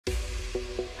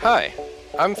Hi,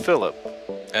 I'm Philip,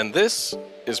 and this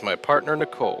is my partner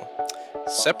Nicole.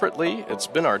 Separately, it's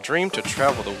been our dream to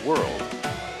travel the world,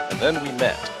 and then we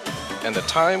met, and the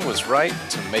time was right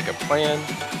to make a plan,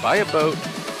 buy a boat,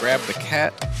 grab the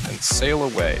cat, and sail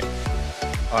away.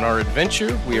 On our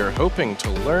adventure, we are hoping to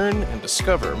learn and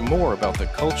discover more about the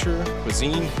culture,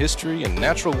 cuisine, history, and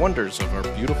natural wonders of our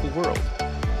beautiful world.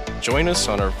 Join us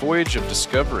on our voyage of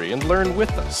discovery and learn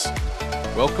with us.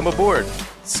 Welcome aboard,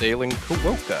 Sailing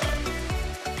Kahwoka.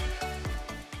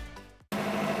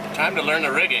 Time to learn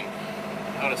the rigging,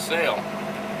 how to sail.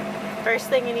 First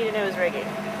thing you need to know is rigging.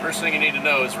 First thing you need to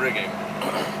know is rigging.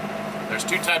 There's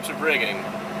two types of rigging,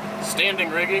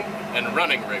 standing rigging and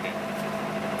running rigging.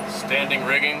 Standing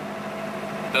rigging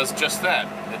does just that.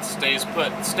 It stays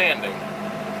put standing.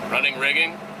 Running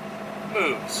rigging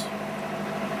moves.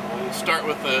 We'll start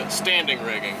with the standing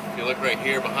rigging. If you look right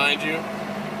here behind you,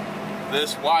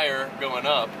 this wire going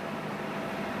up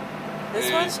is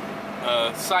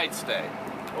a side stay,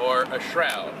 or a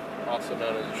shroud, also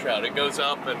known as a shroud. It goes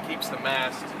up and keeps the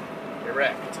mast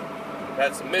erect.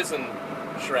 That's the mizzen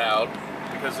shroud,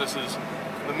 because this is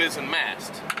the mizzen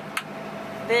mast.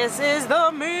 This is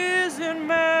the mizzen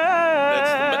mast.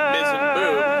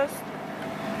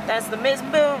 That's the mizzen boom. That's the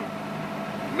mizzen boom.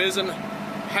 Mizzen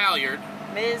halyard.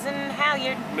 Mizzen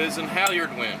halyard. Mizzen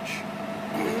halyard winch.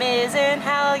 Mizzen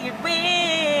halyard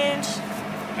winch.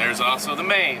 There's also the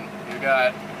main. You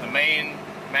got the main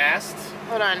mast.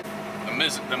 Hold on.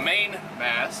 The main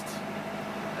mast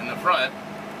in the front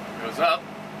goes up,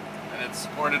 and it's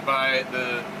supported by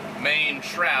the main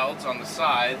shrouds on the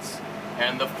sides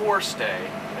and the forestay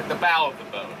at the bow of the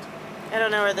boat. I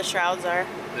don't know where the shrouds are.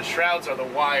 The shrouds are the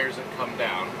wires that come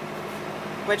down.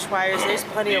 Which wires? There's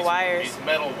plenty of wires. These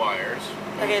metal wires.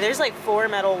 Okay, there's like 4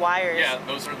 metal wires. Yeah,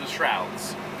 those are the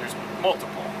shrouds. There's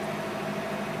multiple.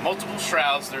 Multiple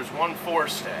shrouds, there's one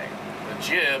forestay. The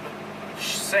jib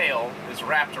sail is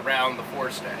wrapped around the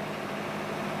forestay.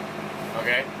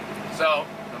 Okay? So,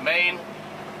 the main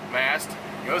mast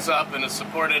goes up and is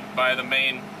supported by the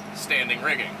main standing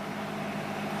rigging.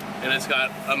 And it's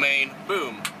got a main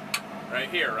boom right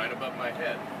here, right above my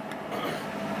head.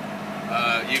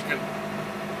 You can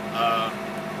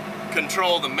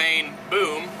control the main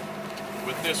boom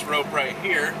with this rope right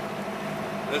here.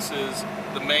 This is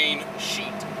the main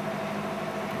sheet.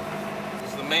 This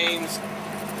is the main's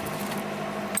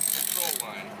control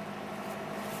line.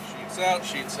 Sheets out,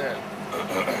 sheets in.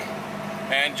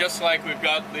 And just like we've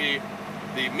got the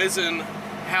mizzen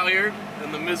halyard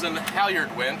and the mizzen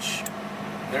halyard winch,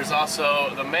 there's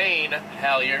also the main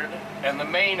halyard and the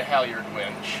main halyard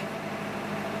winch.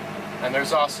 And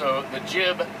there's also the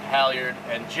jib halyard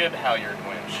and jib halyard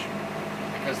winch,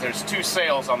 because there's 2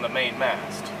 sails on the main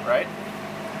mast, right?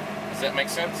 Does that make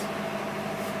sense?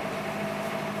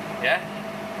 Yeah?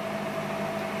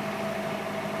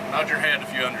 Nod your head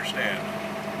if you understand.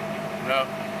 No?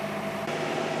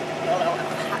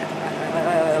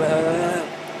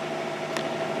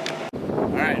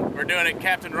 Alright, we're doing it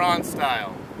Captain Ron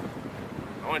style.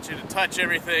 I want you to touch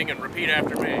everything and repeat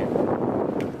after me.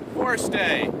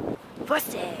 Forestay.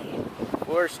 Forestay.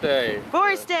 Forestay.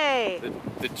 Forestay.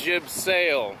 The jib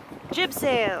sail. Jib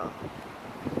sail.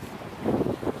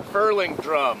 Furling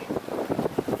drum.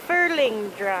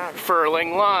 Furling drum.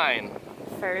 Furling line.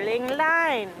 Furling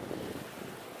line.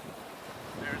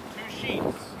 There's 2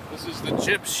 sheets. This is the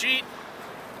jib sheet,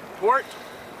 port,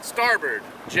 starboard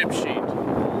jib sheet.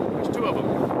 There's 2 of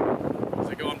them.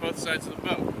 They go on both sides of the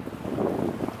boat.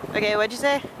 Okay, what'd you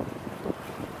say?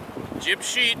 Jib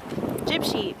sheet. Jib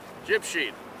sheet. Jib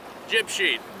sheet. Jib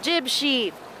sheet. Jib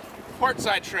sheet. Port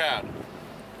side shroud.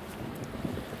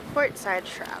 Port side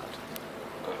shroud.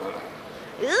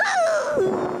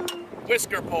 Ooh.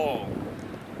 Whisker pole.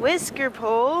 Whisker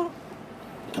pole.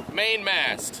 Main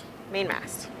mast. Main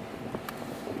mast.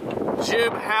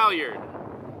 Jib halyard.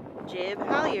 Jib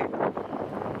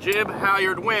halyard. Jib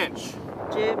halyard winch.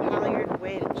 Jib halyard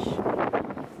winch.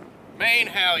 Main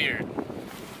halyard.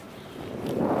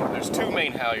 There's 2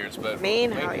 main halyards, but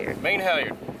main halyard. Main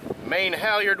halyard. Main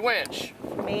halyard winch.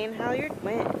 Main halyard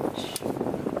winch.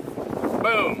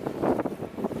 Boom.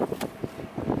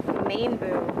 Main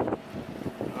boom.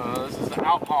 This is the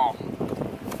outhaul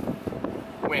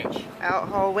winch.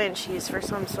 Outhaul winch used for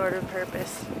some sort of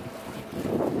purpose.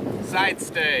 Side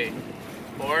stay,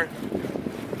 or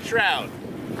shroud.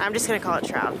 I'm just gonna call it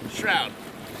shroud. Shroud.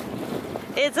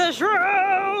 It's a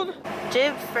shroud!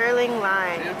 Jib furling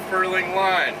line. Jib furling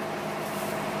line.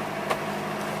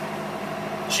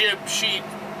 Jib sheet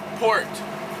port.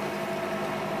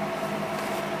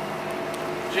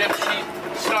 Jib sheet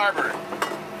starboard.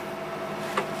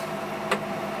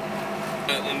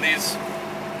 And these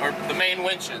or the main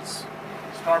winches.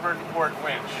 Starboard and port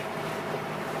winch.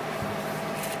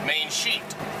 Main sheet,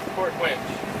 port winch,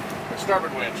 or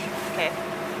starboard winch. Okay.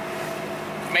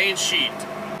 Main sheet.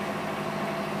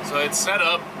 So it's set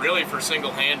up really for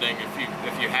single handing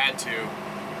if you had to,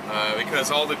 because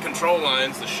all the control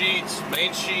lines, the sheets,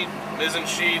 main sheet, mizzen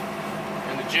sheet,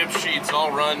 and the jib sheets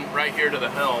all run right here to the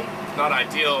helm. Not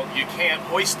ideal. You can't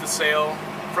hoist the sail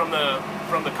from the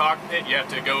cockpit. You have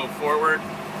to go forward.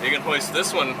 You can hoist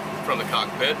this one from the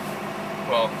cockpit.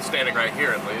 Well, standing right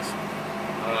here at least.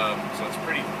 So it's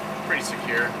pretty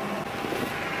secure.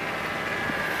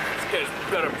 This guy's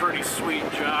done a pretty sweet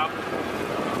job.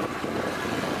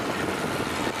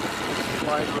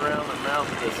 Slide around the mouth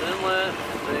of this inlet,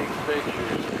 takes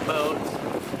pictures of boats.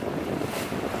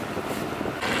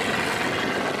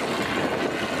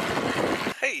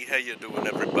 Hey, how you doing,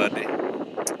 everybody?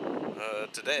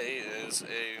 Today is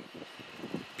a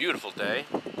beautiful day.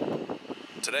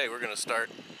 Today we're going to start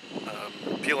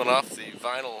peeling off the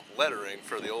vinyl lettering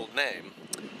for the old name.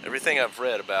 Everything I've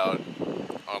read about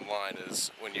online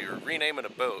is when you're renaming a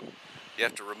boat, you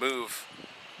have to remove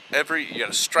you got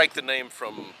to strike the name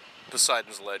from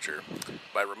Poseidon's ledger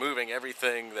by removing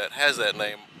everything that has that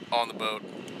name on the boat,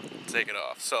 take it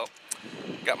off. So,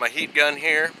 got my heat gun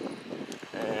here,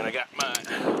 and I got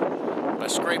my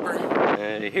scraper.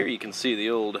 And here you can see the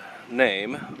old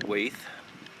name, Waith.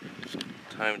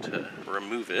 Time to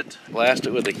remove it. Blast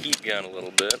it with a heat gun a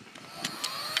little bit.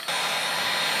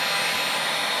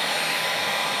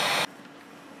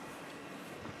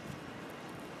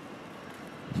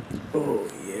 Oh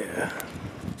yeah.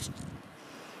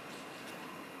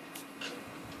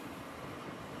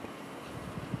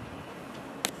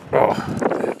 Oh,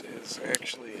 that is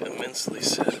actually immensely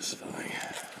satisfying.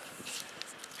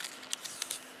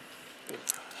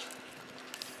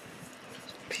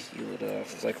 Peel it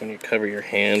off. It's like when you cover your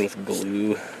hand with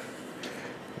glue.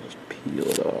 Just peel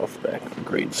it off back in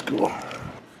grade school.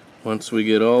 Once we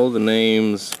get all the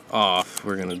names off,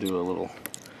 we're gonna do a little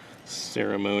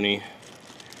ceremony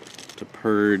to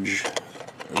purge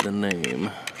the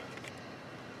name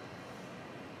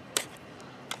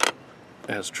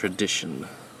as tradition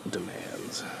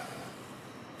demands.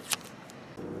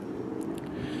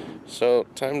 So,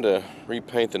 time to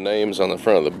repaint the names on the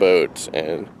front of the boat,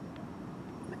 and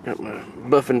got my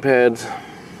buffing pads.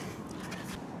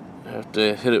 I have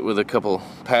to hit it with a couple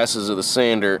passes of the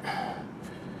sander,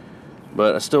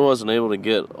 but I still wasn't able to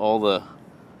get all the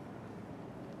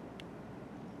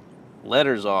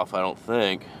letters off, I don't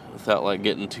think, without like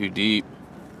getting too deep.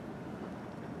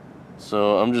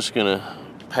 So I'm just gonna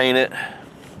paint it,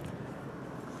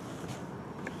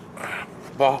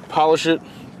 polish it,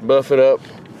 buff it up,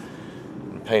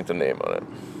 and paint the name on it.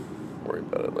 Worry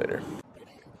about it later.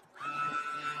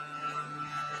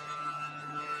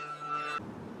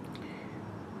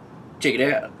 Check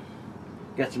it out.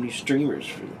 Got some new streamers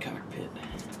for the cockpit.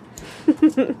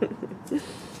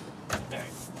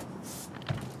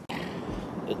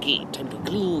 Okay, time to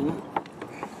clean.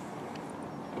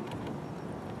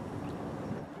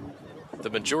 The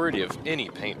majority of any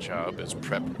paint job is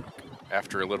prep work.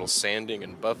 After a little sanding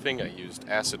and buffing, I used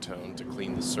acetone to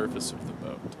clean the surface of the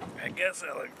boat. I guess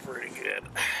I look pretty good.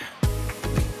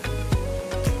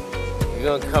 You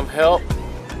gonna come help?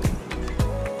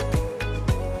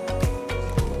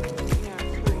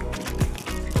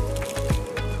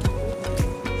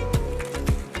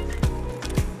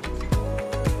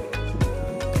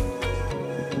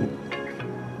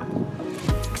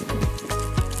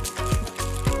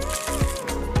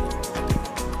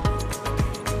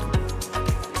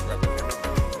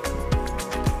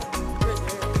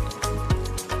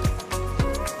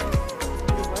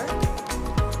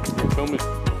 Film me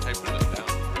taping this down.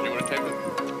 You want to tape it?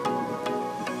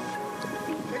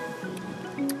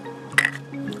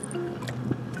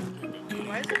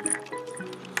 Why is it?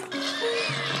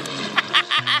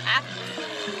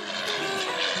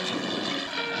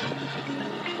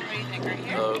 What do you think, right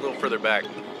here? A little further back.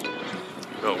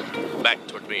 No, back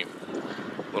toward me. A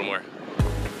little more.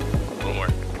 A little more.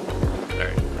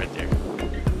 Alright, right there.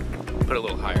 Put it a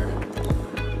little higher.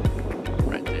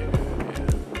 Right there.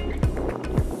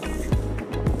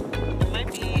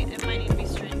 It might need to be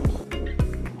straightened.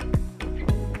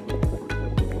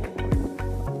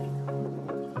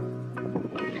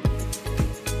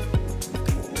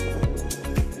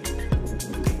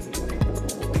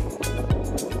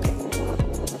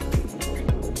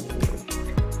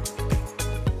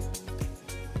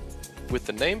 With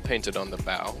the name painted on the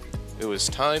bow, it was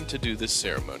time to do this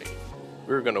ceremony.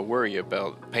 We were going to worry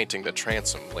about painting the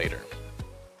transom later.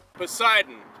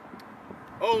 Poseidon,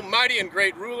 O mighty and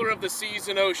great ruler of the seas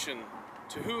and ocean,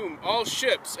 to whom all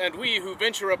ships and we who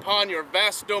venture upon your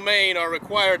vast domain are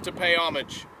required to pay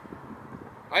homage.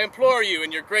 I implore you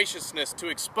in your graciousness to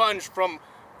expunge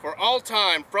for all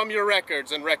time from your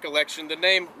records and recollection the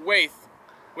name Waith,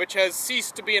 which has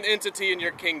ceased to be an entity in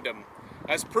your kingdom.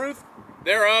 As proof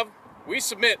thereof, we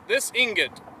submit this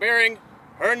ingot bearing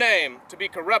her name to be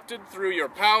corrupted through your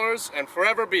powers and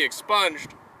forever be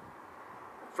expunged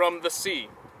from the sea.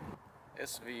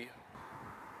 SV.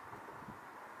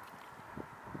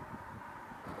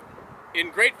 In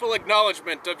grateful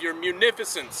acknowledgement of your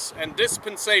munificence and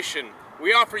dispensation,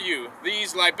 we offer you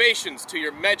these libations to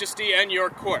your majesty and your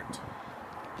court.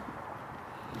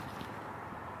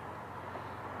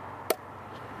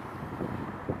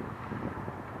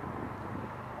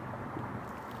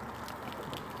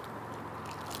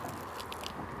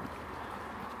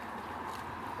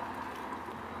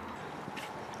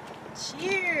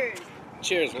 Cheers!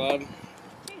 Cheers, love.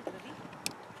 Cheers,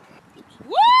 Libby.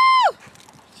 Woo!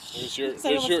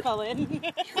 There's your Fell in.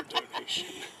 donation.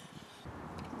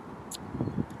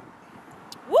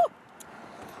 Woo!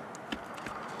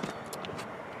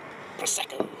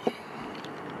 Prosecco.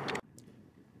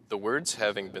 The words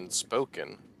having been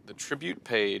spoken, the tribute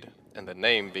paid, and the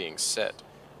name being set,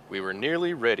 we were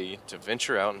nearly ready to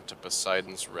venture out into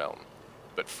Poseidon's realm.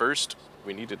 But first,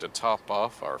 we needed to top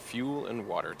off our fuel and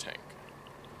water tank.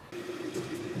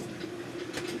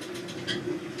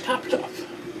 Topped off.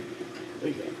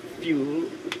 We got fuel,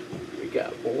 we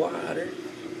got water.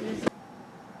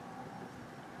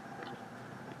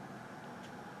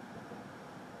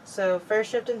 So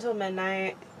first shift until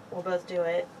midnight, we'll both do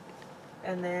it.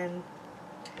 And then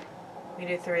we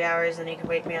do 3 hours and you can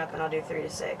wake me up and I'll do 3 to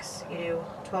 6. You do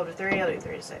 12 to 3, I'll do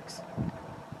 3 to 6.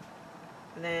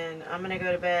 And then I'm gonna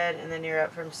go to bed and then you're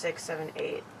up from 6, 7,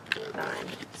 8, 9,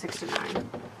 6 to 9.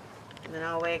 And then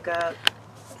I'll wake up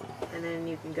and then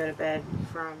you can go to bed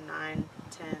from 9,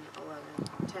 10, 11,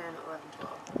 10, 11,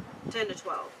 12. 10 to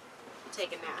 12.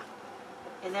 Take a nap.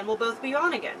 And then we'll both be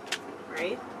on again,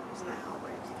 right? Isn't that how it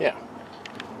works? Yeah.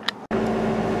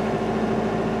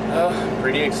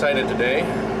 Pretty excited today.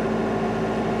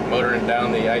 Motoring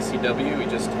down the ICW, we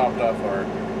just topped off our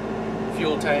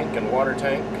fuel tank and water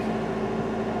tank.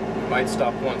 We might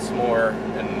stop once more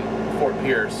in Fort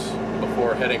Pierce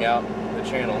before heading out the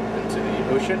channel into the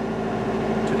ocean,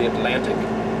 to the Atlantic.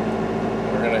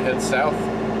 We're gonna head south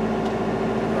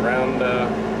around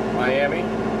Miami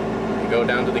and go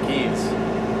down to the Keys.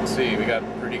 Let's see, we got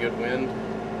pretty good wind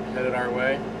headed our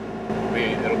way.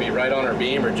 It'll be right on our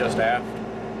beam or just aft.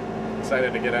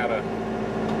 Excited to get out of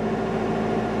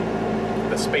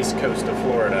the space coast of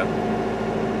Florida.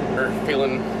 We're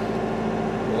feeling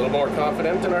a little more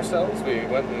confident in ourselves. We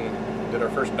went and did our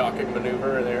first docking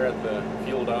maneuver there at the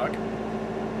fuel dock.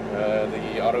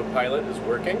 The autopilot is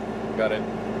working. Got it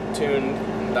tuned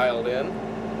and dialed in.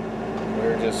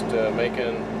 We're just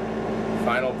making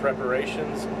final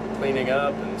preparations, cleaning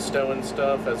up and stowing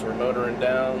stuff as we're motoring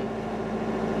down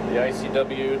the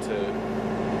ICW to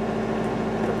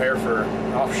prepare for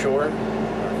offshore,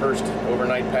 our first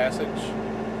overnight passage.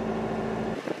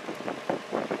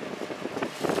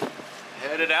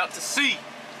 Headed out to sea.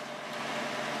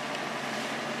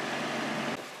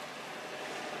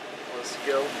 Let's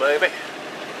go, baby.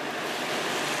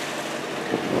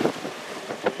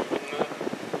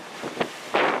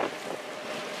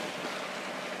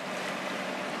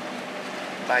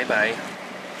 Bye-bye.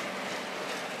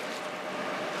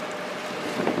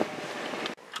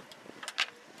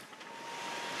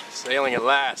 Sailing at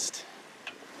last.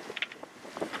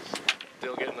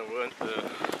 Still getting the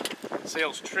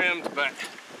sails trimmed, but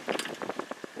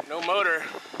no motor.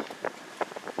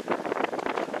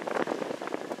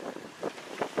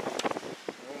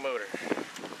 No motor.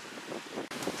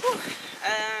 Whew.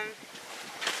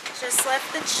 Just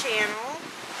left the channel.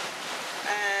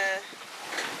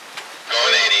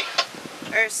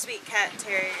 Our sweet cat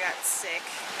Terry got sick,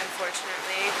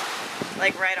 unfortunately,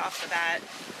 like right off the bat.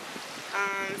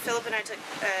 Philip and I took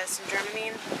some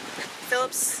Dramamine.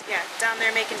 Philip's, down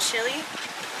there making chili.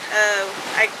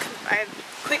 I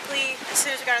quickly, as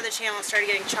soon as we got out of the channel, it started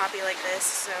getting choppy like this,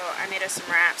 so I made us some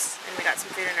wraps, and we got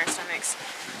some food in our stomachs.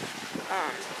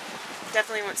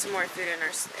 Definitely want some more food in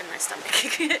my stomach.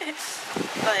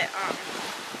 But,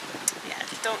 yeah,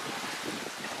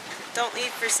 don't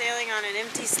leave for sailing on an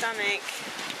empty stomach.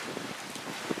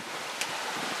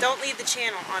 Don't leave the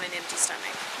channel on an empty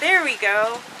stomach. There we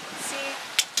go. See?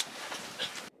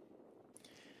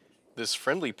 This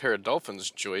friendly pair of dolphins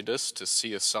joined us to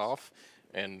see us off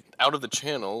and out of the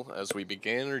channel as we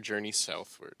began our journey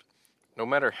southward. No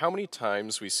matter how many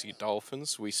times we see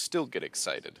dolphins, we still get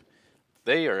excited.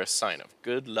 They are a sign of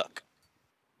good luck.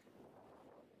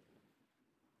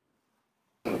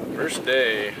 First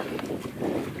day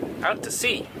out to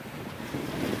sea.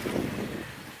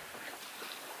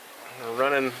 We're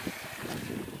running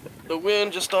the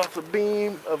wind just off the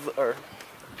beam of the, or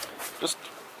just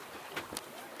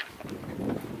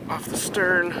off the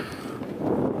stern.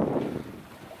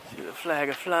 See the flag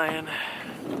a-flying.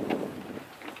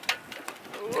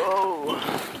 Whoa!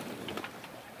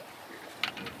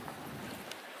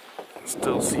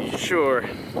 Still see shore.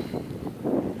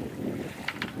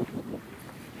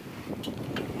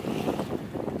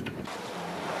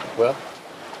 Well,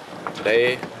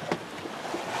 today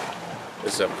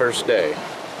is the first day,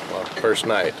 well, first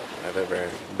night I've ever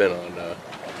been on a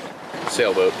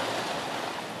sailboat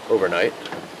overnight.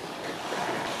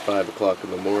 5 o'clock in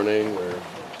the morning. We're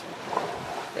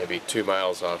maybe 2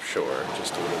 miles offshore,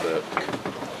 just a little bit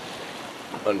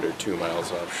under 2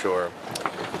 miles offshore.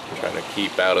 Trying to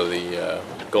keep out of the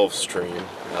Gulf Stream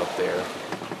out there.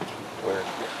 We're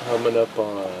coming up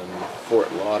on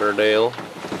Fort Lauderdale.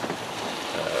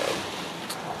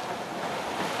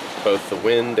 Both the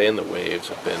wind and the waves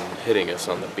have been hitting us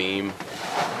on the beam,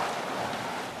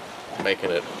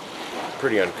 making it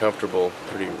pretty uncomfortable,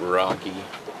 pretty rocky.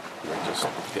 We're just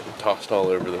getting tossed all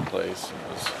over the place. It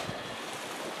was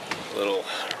a little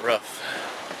rough,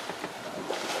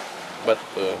 but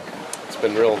it's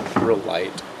been real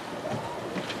light,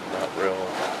 not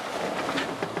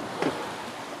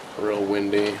real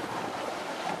windy,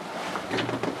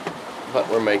 but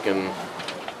we're making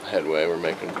headway. We're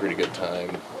making pretty good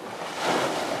time.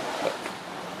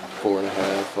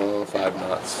 4.5, 5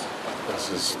 knots.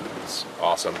 It's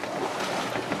awesome.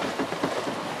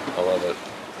 I love it.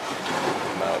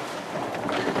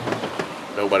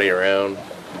 Nobody around.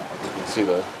 You can see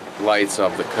the lights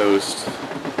off the coast.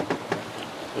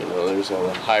 You know, there's all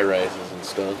the high rises and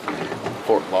stuff.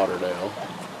 Fort Lauderdale.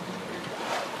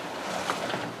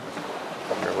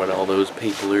 Wonder what all those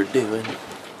people are doing.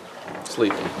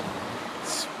 Sleeping.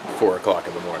 It's 4 o'clock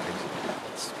in the morning.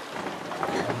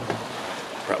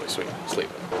 Probably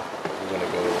sleeping. I'm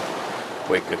gonna go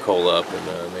wake Nicole up in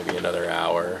maybe another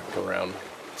hour, go around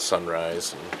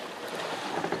sunrise, and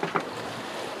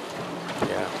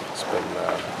yeah, it's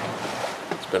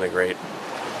been a great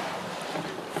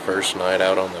first night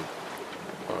out on the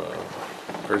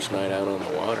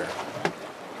water.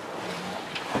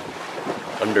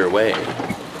 Underway.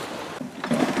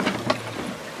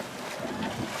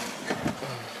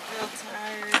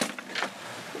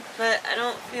 But I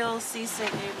don't feel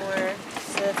seasick anymore,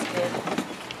 so that's good.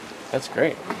 That's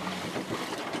great.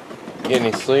 Get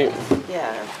any sleep?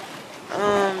 Yeah. I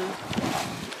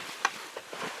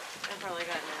probably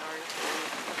got an hour of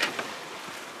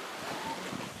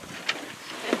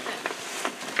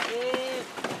sleep.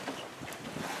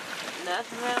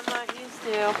 Nothing that I'm not used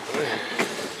to.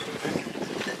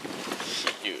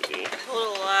 Cutie. A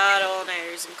lot of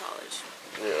all-nighters in college.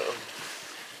 Yeah.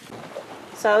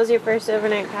 So how was your first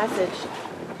overnight passage?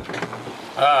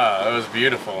 It was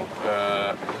beautiful.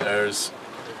 There's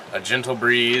a gentle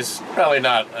breeze, probably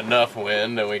not enough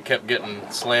wind, and we kept getting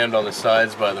slammed on the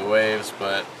sides by the waves,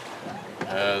 but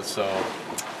so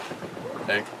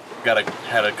I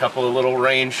had a couple of little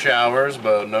rain showers,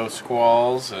 but no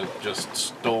squalls. It just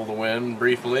stole the wind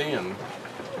briefly, and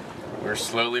we're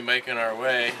slowly making our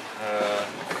way.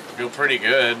 Feel pretty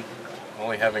good,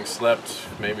 only having slept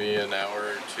maybe an hour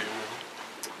or two.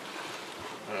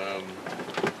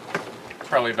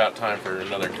 Probably about time for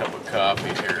another cup of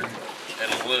coffee here in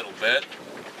a little bit.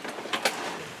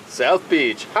 South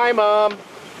Beach. Hi, Mom.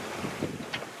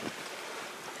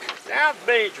 South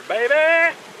Beach,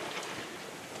 baby.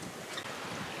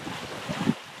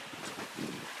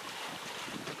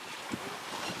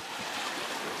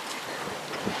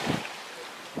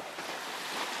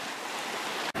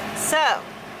 So,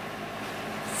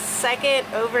 second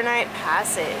overnight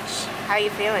passage. How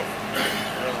you feeling?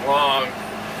 It was long,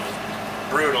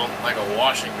 brutal, like a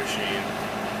washing machine.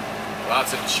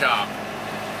 Lots of chop.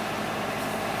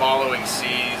 Following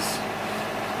seas,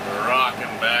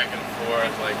 rocking back and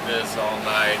forth like this all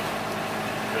night.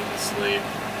 Couldn't sleep.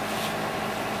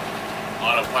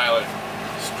 Autopilot,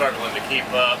 struggling to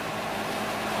keep up.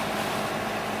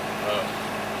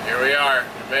 Here we are.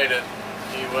 We made it.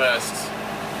 Key West.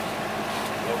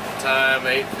 Local time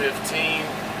 8:15.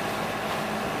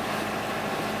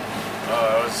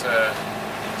 Oh,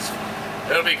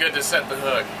 it'll be good to set the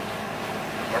hook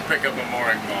or pick up a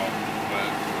mooring ball, but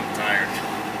I'm tired.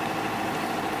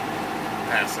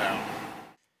 Pass out.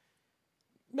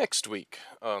 Next week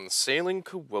on Sailing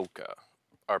Kahwoka,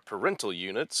 our parental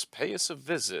units pay us a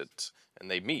visit,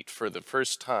 and they meet for the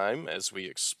first time as we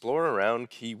explore around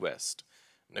Key West.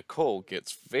 Nicole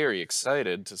gets very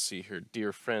excited to see her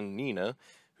dear friend Nina,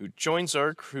 who joins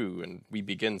our crew and we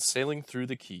begin sailing through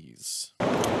the Keys.